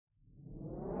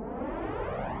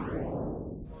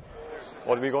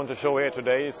What we're going to show here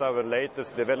today is our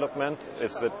latest development.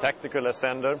 It's a tactical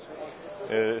ascender,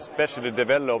 especially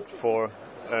developed for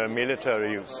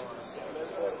military use.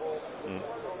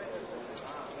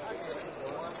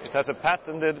 It has a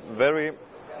patented, very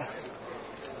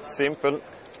simple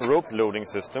rope loading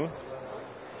system.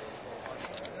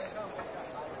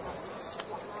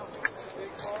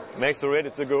 Makes it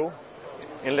ready to go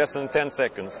in less than 10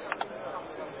 seconds.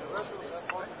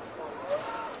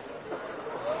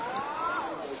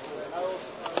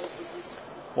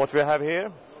 What we have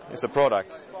here is a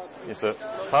product. It's a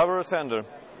power ascender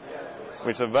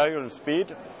with a variable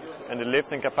speed and a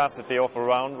lifting capacity of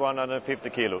around 150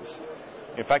 kilos.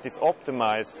 In fact, it's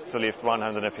optimized to lift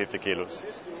 150 kilos.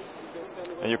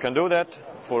 And you can do that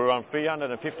for around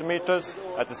 350 meters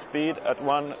at a speed at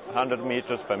 100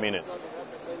 meters per minute.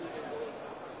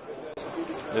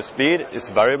 The speed is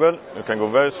variable. You can go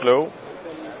very slow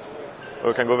or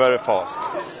you can go very fast.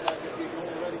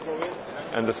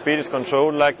 And the speed is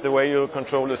controlled like the way you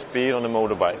control the speed on a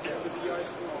motorbike.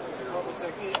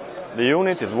 The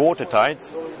unit is watertight,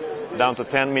 down to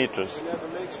 10 meters.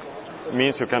 It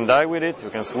means you can dive with it, you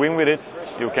can swim with it,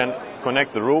 you can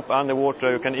connect the rope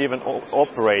underwater, you can even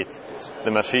operate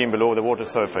the machine below the water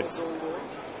surface.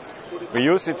 We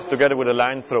use it together with a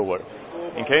line thrower.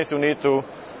 In case you need to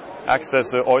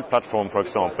access the oil platform, for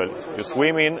example, you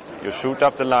swim in, you shoot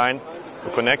up the line,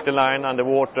 you connect the line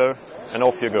underwater, and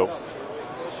off you go.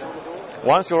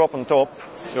 Once you're up on top,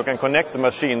 you can connect the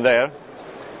machine there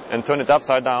and turn it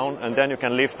upside down, and then you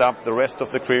can lift up the rest of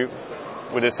the crew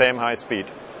with the same high speed.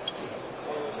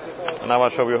 And now I'll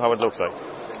show you how it looks like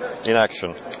in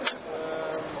action.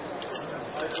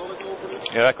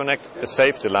 Here I connect a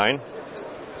safety line.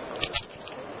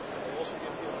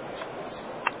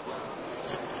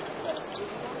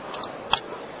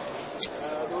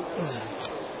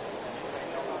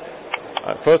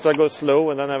 First I go slow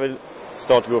and then I will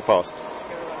start to go fast.